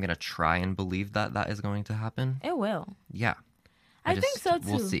think I'm going to try and believe that that is going to happen. It will. Yeah. I think so,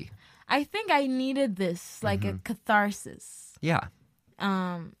 We'll too. see. I think I needed this, like a catharsis. Yeah.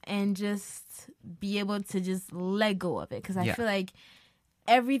 And just be able to just let go of it. Because I Yeah. feel like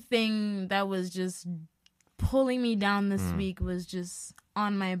everything that was just pulling me down this week was just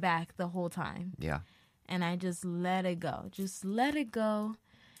on my back the whole time. Yeah. And I just let it go. Just let it go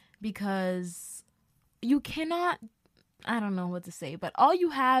because you cannot, I don't know what to say, but all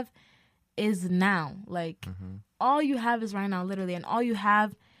you have is now. Like, all you have is right now, literally. And all you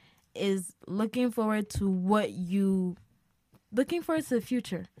have is looking forward to the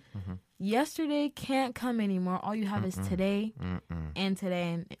future. Yesterday can't come anymore. All you have is today and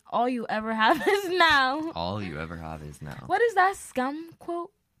today. And all you ever have is now. All you ever have is now. What is that scum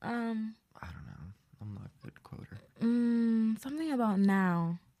quote? I don't know. I'm not a good quoter. Something about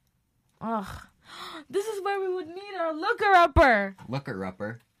now. Ugh. This is where we would need our looker-upper. Looker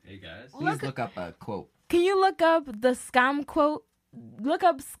upper. Hey guys. Please look up a quote. Can you look up the scum quote? Look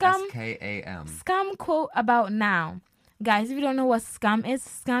up scum. SKAM. Scum quote about now. Guys, if you don't know what Scum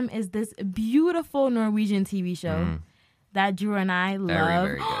is this beautiful Norwegian TV show that Drew and I love. Very,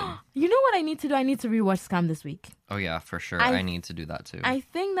 very good. You know what I need to do? I need to rewatch Scum this week. Oh, yeah, for sure. I- I need to do that too. I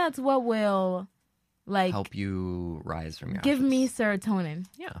think that's what will, like, Help you rise from your give ashes. me serotonin.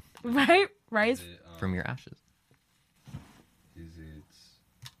 Yeah. Right? Right? Is it, From your ashes. is it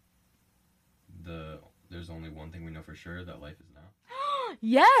there's only one thing we know for sure, that life is now?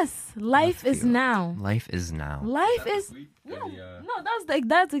 Yes. Life That's is cute. now. Life is now. Life Is is... that the tweet? No, Or the, no,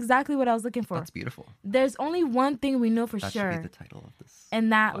 that's exactly what I was looking for. That's beautiful. There's only one thing we know for That sure. should be the title of this.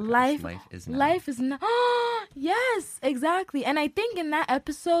 And that podcast. life is now. Life is not. Yes, exactly. And I think in that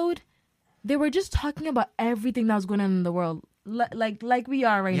episode, they were just talking about everything that was going on in the world, like we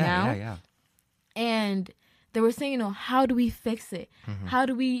are right now. Yeah. And they were saying, how do we fix it? How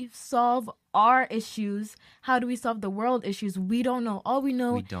do we solve our issues? How do we solve the world issues? We don't know. All we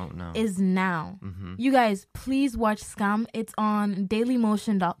know We don't know. is now. Mhm. You guys, please watch Scum. It's on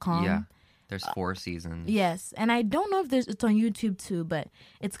dailymotion.com. Yeah. There's 4 seasons. Yes, and I don't know if it's on YouTube too, but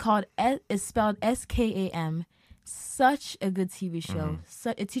it's called it's spelled SKAM. Such a good TV show.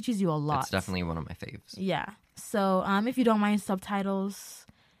 So it teaches you a lot. It's definitely one of my faves. Yeah. So if you don't mind subtitles,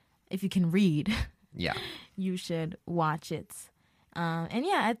 if you can read, Yeah. you should watch it. And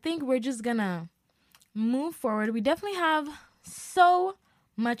yeah, I think we're just gonna move forward. We definitely have so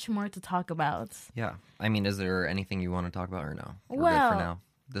much more to talk about. Yeah. I mean, is there anything you want to talk about or no? We're good Well- for now.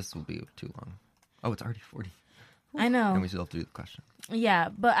 This will be too long. Oh, it's already 40. I know. And we still have to do the question. Yeah,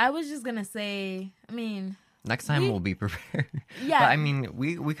 but I was just gonna say, I mean, Next time We- we'll be prepared. Yeah. But I mean,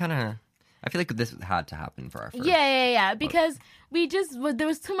 we kind of... I feel like this had to happen for our first. Yeah. Because there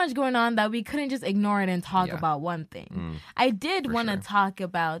was too much going on that we couldn't just ignore it and talk Yeah. about one thing. I did for want to sure. talk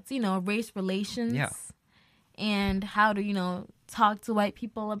about, race relations. Yeah. And how to, talk to white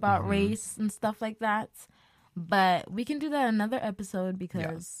people about race and stuff like that. But we can do that in another episode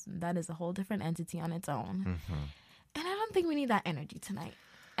because that is a whole different entity on its own. And I don't think we need that energy tonight.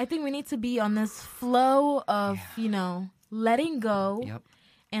 I think we need to be on this flow of, letting go Yep.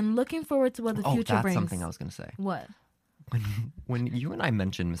 and looking forward to what the Oh, future that's brings. something I was going to say. What? when you and I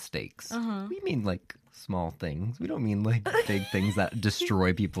mention mistakes, Uh-huh. we mean like small things. We don't mean like big things that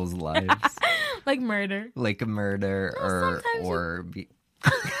destroy people's lives, Like murder. like a murder sometimes or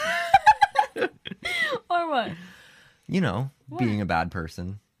Or what? being a bad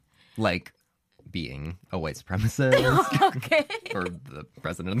person, like being a white supremacist. Okay. Or the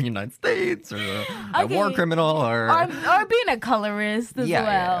president of the United States, or a war Okay. criminal, or Or being a colorist as Yeah,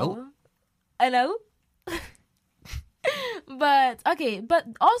 yeah. well. I know. But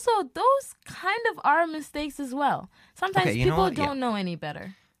also those kind of are mistakes as well. Sometimes Okay, you know people what? Yeah. don't know any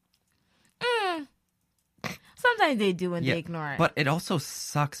better. Sometimes they do and Yeah, they ignore it. But it also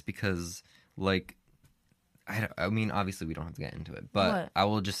sucks because, like, I mean, obviously we don't have to get into it, but What? I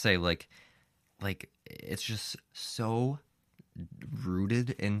will just say, like, it's just so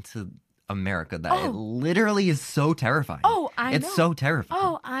rooted into America that it literally is so terrifying. Oh, I it's know. so terrifying.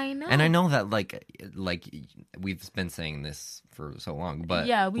 Oh, I know. And I know that, like we've been saying this for so long, but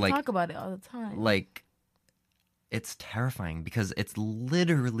yeah, we like, talk about it all the time. like, it's terrifying because it's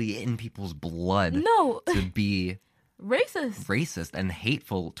literally in people's blood No, to be racist. racist and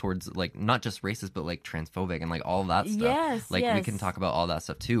hateful towards, like, not just racist but like transphobic and like all that stuff. Yes, like we yes. can talk about all that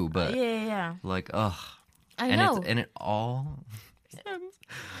stuff too, but Yeah. like, ugh. I and know. it all stems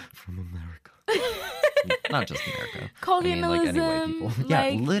from America. Not just America. Colonialism, I mean, like, any white people. Yeah,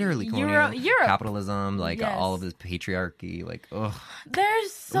 like, literally Europe, colonialism, capitalism, like all of Yes. this patriarchy, like, ugh.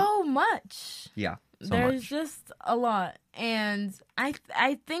 There's so much. Yeah, so There's much. just a lot, and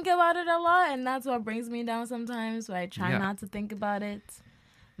I think about it a lot, and that's what brings me down sometimes. So I try Yeah. not to think about it,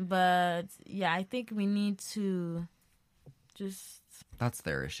 but yeah, I think we need to just That's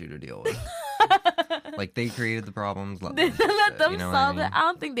their issue to deal with. Like, they created the problems. Let let them, fix it, them you know what I solve mean? it. I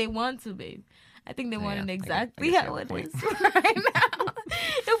don't think they want to, babe. I think they want Yeah, it I exactly guess you how have it a is point. right now.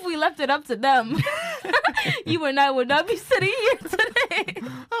 If we left it up to them, you and I would not be sitting here today.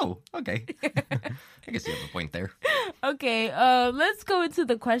 Oh, okay. I guess you have a point there. Okay, let's go into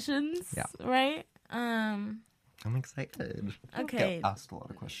the questions. Yeah. Right. I'm excited. Okay. Get asked a lot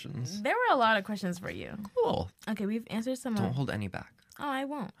of questions. There were a lot of questions for you. Cool. Okay, we've answered some. Don't hold any back. Oh, I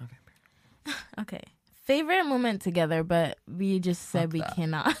won't. Okay. Okay. Favorite moment together, but we just said Fuck we that.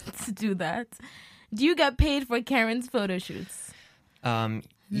 cannot do that. Do you get paid for Karen's photo shoots?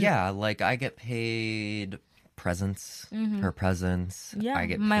 Yeah, like, I get paid presents, her presents. Yeah, I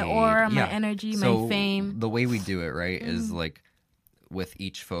get my paid, aura, my yeah. energy, So my fame. the way we do it, right, is like with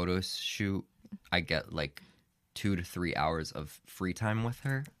each photo shoot, I get like 2 to 3 hours of free time with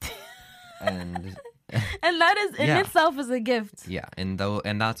her, and And that is in Yeah. itself is a gift. yeah, and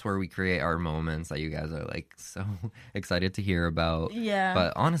that's where we create our moments that you guys are like so excited to hear about. Yeah.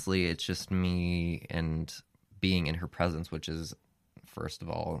 But honestly, it's just me and being in her presence, which is, first of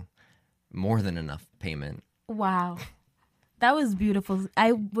all, more than enough payment. Wow. That was beautiful.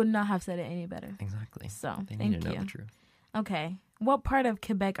 I would not have said it any better. Exactly. So, They thank need to know you. the truth. Okay. What part of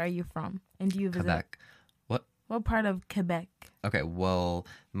Quebec are you from? And do you visit? Quebec. What? What part of Quebec? Okay, well,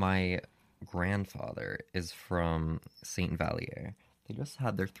 my grandfather is from Saint Vallier. They just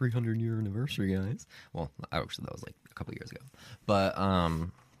had their 300-year anniversary, guys. Well, actually, that was like a couple years ago. But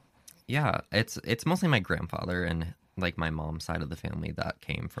yeah, it's mostly my grandfather and like my mom's side of the family that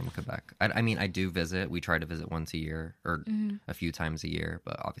came from Quebec. I mean, I do visit. We try to visit once a year or a few times a year,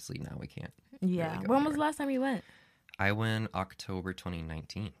 but obviously now we can't. Yeah. go When was there. the last time you went? I went October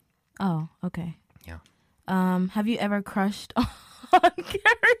 2019. Oh, okay. Yeah. Have you ever crushed on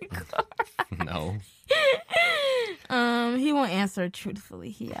Gary Clark? No, He won't answer truthfully.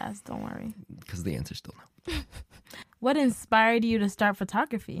 He asked. Don't worry. because the answer's still no. What inspired you to start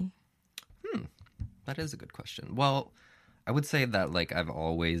photography? That is a good question. Well, I would say that, like, I've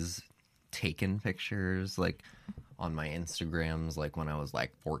always taken pictures, like, on my Instagrams, like, when I was,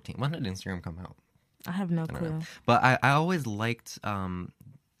 like, 14. When did Instagram come out? I have no I don't clue. know. But I always liked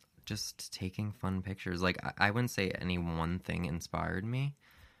just taking fun pictures. Like, I wouldn't say any one thing inspired me.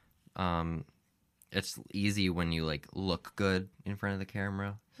 It's easy when you, like, look good in front of the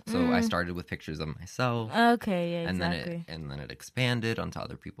camera. So I started with pictures of myself. Okay, yeah, And exactly. then it expanded onto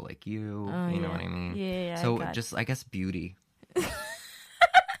other people like you. Oh, you know yeah. what I mean? Yeah, I So got just, I guess, beauty.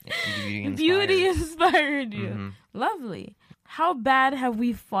 Beauty inspired. inspired you. Mhm. Lovely. How bad have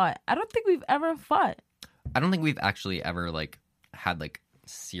we fought? I don't think we've ever fought. I don't think we've actually ever like had like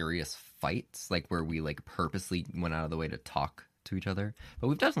serious fights, like where we like purposely went out of the way to talk to each other. But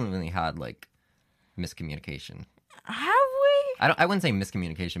we've definitely had like miscommunication. Have we? I wouldn't say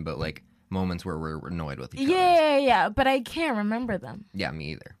miscommunication, but like moments where we're annoyed with each other. Yeah, but I can't remember them. Yeah,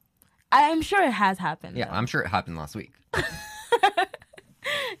 me either. I'm sure it has happened. Yeah, though. I'm sure it happened last week.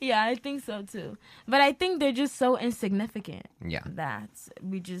 Yeah, I think so too. But I think they're just so insignificant Yeah. that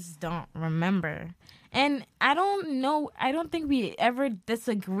we just don't remember. And I don't know. I don't think we ever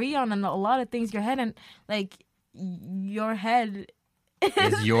disagree on a lot of things. Your head and like your head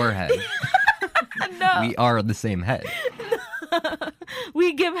Is your head. no. We are the same head.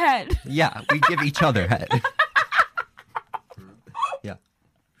 We give head. Yeah, we give each other head. Yeah.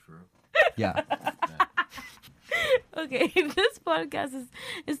 True. Yeah. Okay, this podcast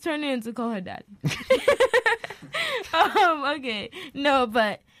is turning into call her daddy. Okay, no,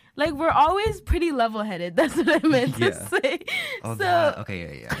 but like we're always pretty level-headed. That's what I meant to Yeah. say. Oh, So, that.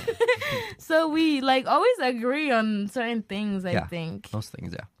 Okay, yeah. so we like always agree on certain things. I Yeah. think. Most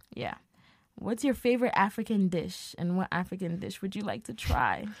things, yeah. Yeah. What's your favorite African dish, and what African dish would you like to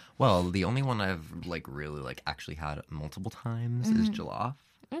try? Well, the only one I've like really like actually had multiple times is jollof,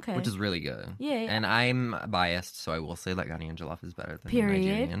 Okay. which is really good. Yeah, yeah. And I'm biased, so I will say that Ghanaian jollof is better than Period.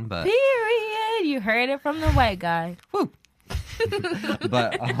 Nigerian. But Period. You heard it from the white guy. woo.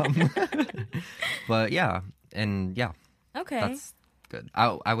 but but yeah, and yeah, Okay. that's good.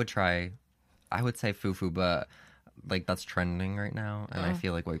 I would try. I would say fufu, but like that's trending right now, and I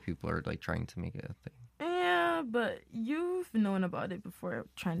feel like white people are like trying to make it a thing. Yeah, but you've known about it before it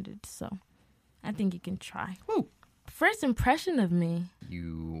trended, so I think you can try. Woo. First impression of me.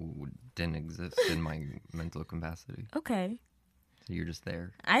 You didn't exist in my mental capacity, Okay. so you're just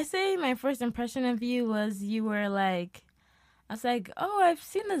there. I say my first impression of you was you were like, I was like, oh, I've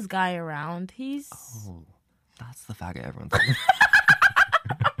seen this guy around. He's. Oh, that's the faggot everyone thinks.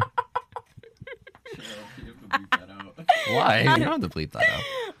 You have to bleep that out. Why? You don't have to bleep that out.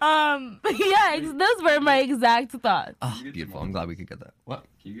 Yeah, those were my exact thoughts. Oh, You get beautiful. to I'm glad we could get that. What?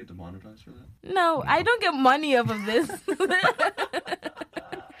 Can you get demonetized for that? No, I don't get money off of this.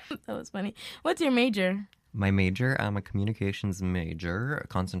 That was funny. What's your major? My major, I'm a communications major,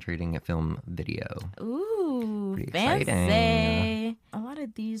 concentrating at film video. Ooh, Pretty fancy. exciting. A lot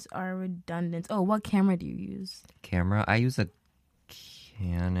of these are redundant. Oh, what camera do you use? Camera, I use a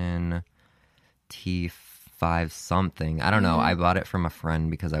Canon T5 something. I don't know. I bought it from a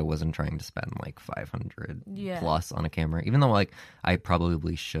friend because I wasn't trying to spend like 500 Yeah. plus on a camera, even though like I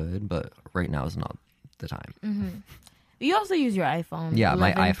probably should, but right now is not the time. You also use your iPhone. Yeah,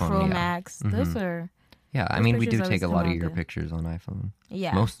 my 11 iPhone, Pro yeah. Max. Those are, Yeah, I Those mean, we do pictures take a always lot come of out your good. pictures on iPhone.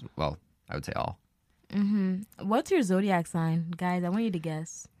 yeah. Most, well, I would say all. What's your zodiac sign? Guys, I want you to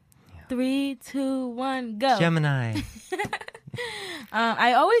guess. 3, 2, 1, go. Gemini.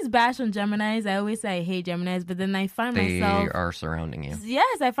 I always bash on Geminis. I always say I hate Geminis, but then I find They myself. are surrounding you.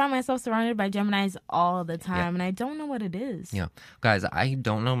 Yes, I find myself surrounded by Geminis all the time, and I don't know what it is. Yeah. Guys, I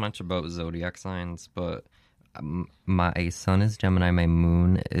don't know much about zodiac signs, but my sun is Gemini, my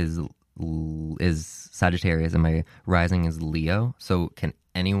moon is Sagittarius, and my rising is Leo. So can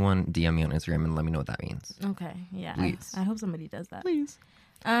anyone DM me on Instagram and let me know what that means? Okay, yeah. Please. I hope somebody does that. Please.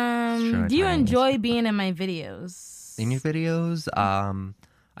 Do you enjoy being in my videos? In your videos,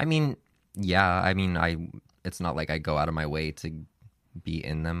 I mean, yeah, I mean, it's not like I go out of my way to be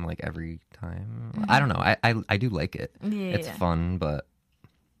in them like every time. I don't know. I do like it. Yeah, It's fun, but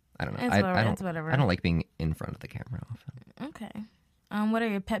I don't know. It's whatever, it's whatever. I don't like being in front of the camera often. Okay. What are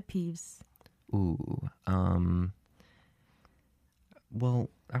your pet peeves? Ooh. Well,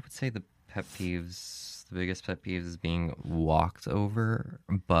 I would say the biggest pet peeves is being walked over,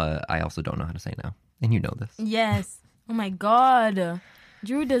 but I also don't know how to say no. And you know this. Yes. Oh my God.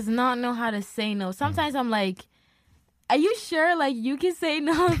 Drew does not know how to say no. Sometimes I'm like, are you sure? Like, you can say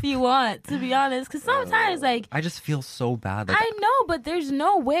no if you want, to be honest. Because sometimes, like, I just feel so bad. Like, I know, but there's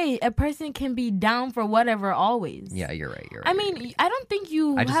no way a person can be down for whatever always. yeah, you're right. You're I right. mean, I don't think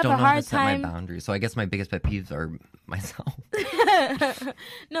you I just have don't a know how to hard set time. my boundaries. So I guess my biggest pet peeves are myself.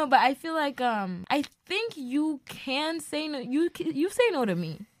 No, but I feel like I think you can say no. You say no to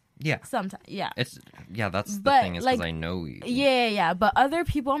me Yeah. sometimes. Yeah. That's the But, thing is like, because I know you. Yeah. But other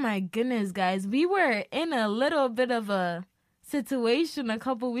people, oh my goodness, guys, we were in a little bit of a situation a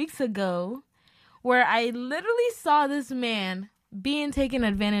couple weeks ago where I literally saw this man being taken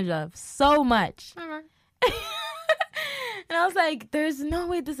advantage of so much. And I was like, there's no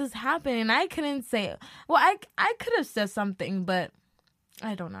way this is happening. I couldn't say, well, I could have said something, but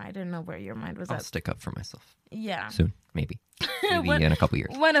I don't know. I didn't know where your mind was I'll at. stick up for myself Yeah. soon, maybe One- in a couple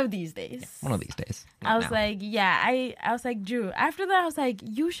years. One of these days. One of these days. I was Now. like, yeah, I was like, Drew, after that, I was like,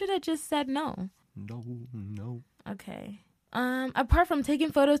 you should have just said no. No. Okay. Apart from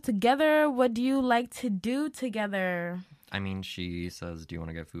taking photos together, what do you like to do together? I mean, she says, "Do you want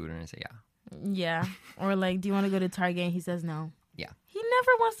to get food?" And I say, "Yeah." Yeah. Or like, do you want to go to Target? And he says no. Yeah. He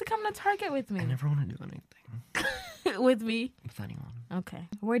never wants to come to Target with I me. never want to do anything With me. with anyone. Okay.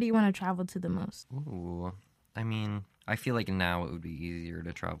 Where do you want to travel to the most? Ooh, I mean, I feel like now it would be easier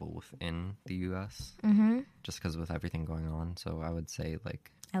to travel within the U.S. Mm-hmm. just because with everything going on. So I would say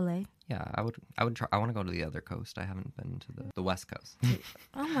like, LA. yeah, I would try. I want to go to the other coast. I haven't been to the West Coast.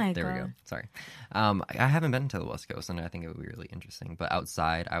 Oh my There god. we go. Sorry, I haven't been to the West Coast, and I think it would be really interesting. But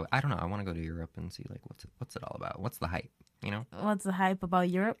outside, I don't know. I want to go to Europe and see like what's it all about. What's the hype? You know? What's the hype about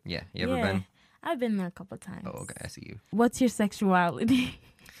Europe? Yeah. You ever Yeah. been? I've been there a couple times. Oh, okay. I see you. What's your sexuality?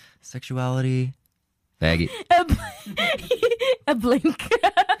 Sexuality. Faggot. A blink.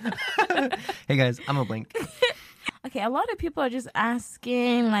 Hey guys, I'm a blink. Okay, a lot of people are just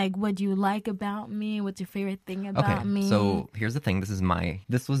asking, like, what do you like about me? What's your favorite thing about me? So here's the thing.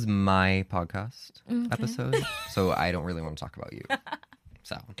 This was my podcast episode, so I don't really want to talk about you.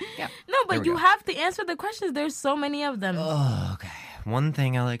 So yeah. No, There but we you go. have to answer the questions. There's so many of them. Oh, okay. One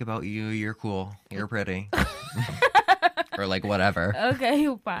thing I like about you, you're cool. You're pretty. Or like whatever. Okay,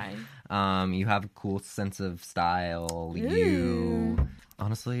 fine. You have a cool sense of style. You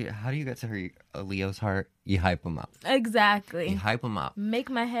honestly, how do you get to Leo's heart? You hype him up. You Exactly. hype him up. Make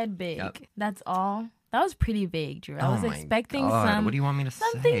my head big. Yep. That's all. That was pretty vague, Drew. I was Oh my expecting God, what do you want me to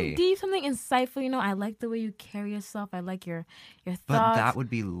something say? deep, something insightful. You know, I like the way you carry yourself. I like your But thoughts. that would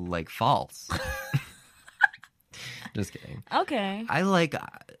be like false. Just kidding. Okay.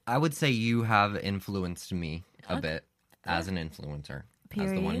 I would say you have influenced me a bit as an influencer,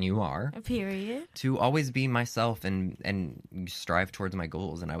 as the one Period. you are, Period. to always be myself and strive towards my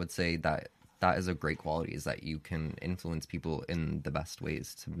goals. And I would say that is a great quality, is that you can influence people in the best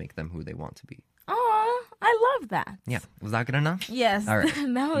ways to make them who they want to be. Oh, I love that. Yeah. Was that good enough? Yes. All right.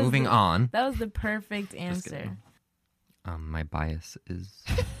 that was Moving on. That was the perfect Just answer. kidding. My bias is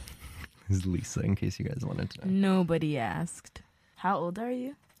Lisa, in case you guys wanted to know. Nobody asked. How old are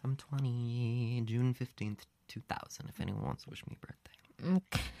you? I'm 20, June 15th, 2000, if anyone wants to wish me a birthday.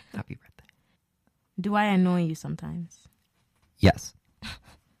 Okay. Happy birthday. Do I annoy you sometimes? Yes. I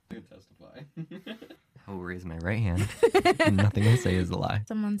can testify. I will raise my right hand. Nothing I say is a lie.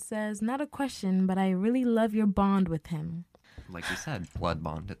 Someone says, not a question, but I really love your bond with him. Like you said, blood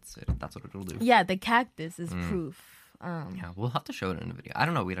bond. That's what it'll do. Yeah, the cactus is proof. Yeah, we'll have to show it in a video. I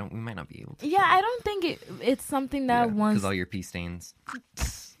don't know. We might not be able to. Yeah, I don't think it's something that once because all your pee stains.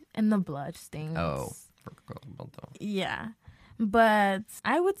 and the blood stains. Oh. Yeah. But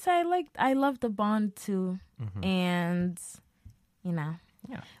I would say I love the bond too. And you know.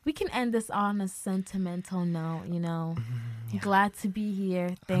 Yeah. We can end this on a sentimental note, you know. Glad to be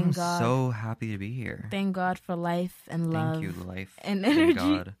here. Thank God. I'm so happy to be here. Thank God for life and love. Thank you, life and Thank energy.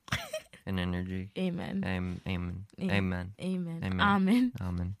 God and energy. Amen. Amen. Amen. Amen. Amen. Amen. Amen.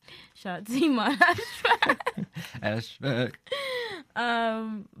 Amen. Shout out to Iman. Ashbeck.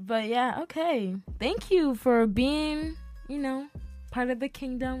 But yeah, okay. Thank you for being, you know, part of the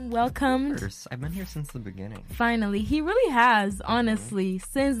kingdom. Welcomed. I've been here since the beginning. Finally, he really has, honestly,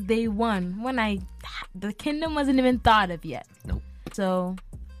 since day one, when the kingdom wasn't even thought of yet. Nope. So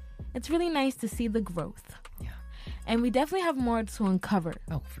it's really nice to see the growth. Yeah. And we definitely have more to uncover.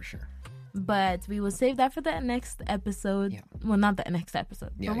 Oh, for sure. But we will save that for the next episode. Yeah. Well, not the next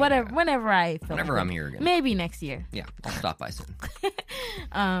episode. Yeah, but whatever, yeah. whenever I film. Whenever I'm here again. Maybe next year. Yeah, I'll stop by soon.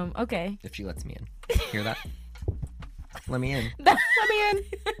 Okay. If she lets me in. Hear that? Let me in. Let me in.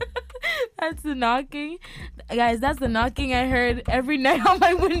 That's the knocking. Guys, that's the knocking I heard every night on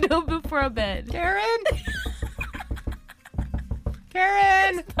my window before bed. Karen!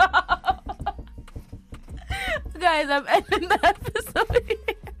 Karen! Stop. Guys, I'm ending the episode here.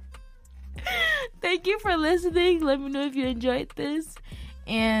 Thank you for listening. Let me know if you enjoyed this.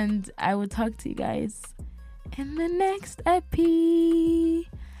 And I will talk to you guys in the next epi.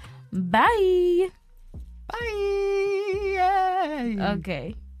 Bye. Bye! Yay.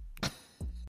 Okay.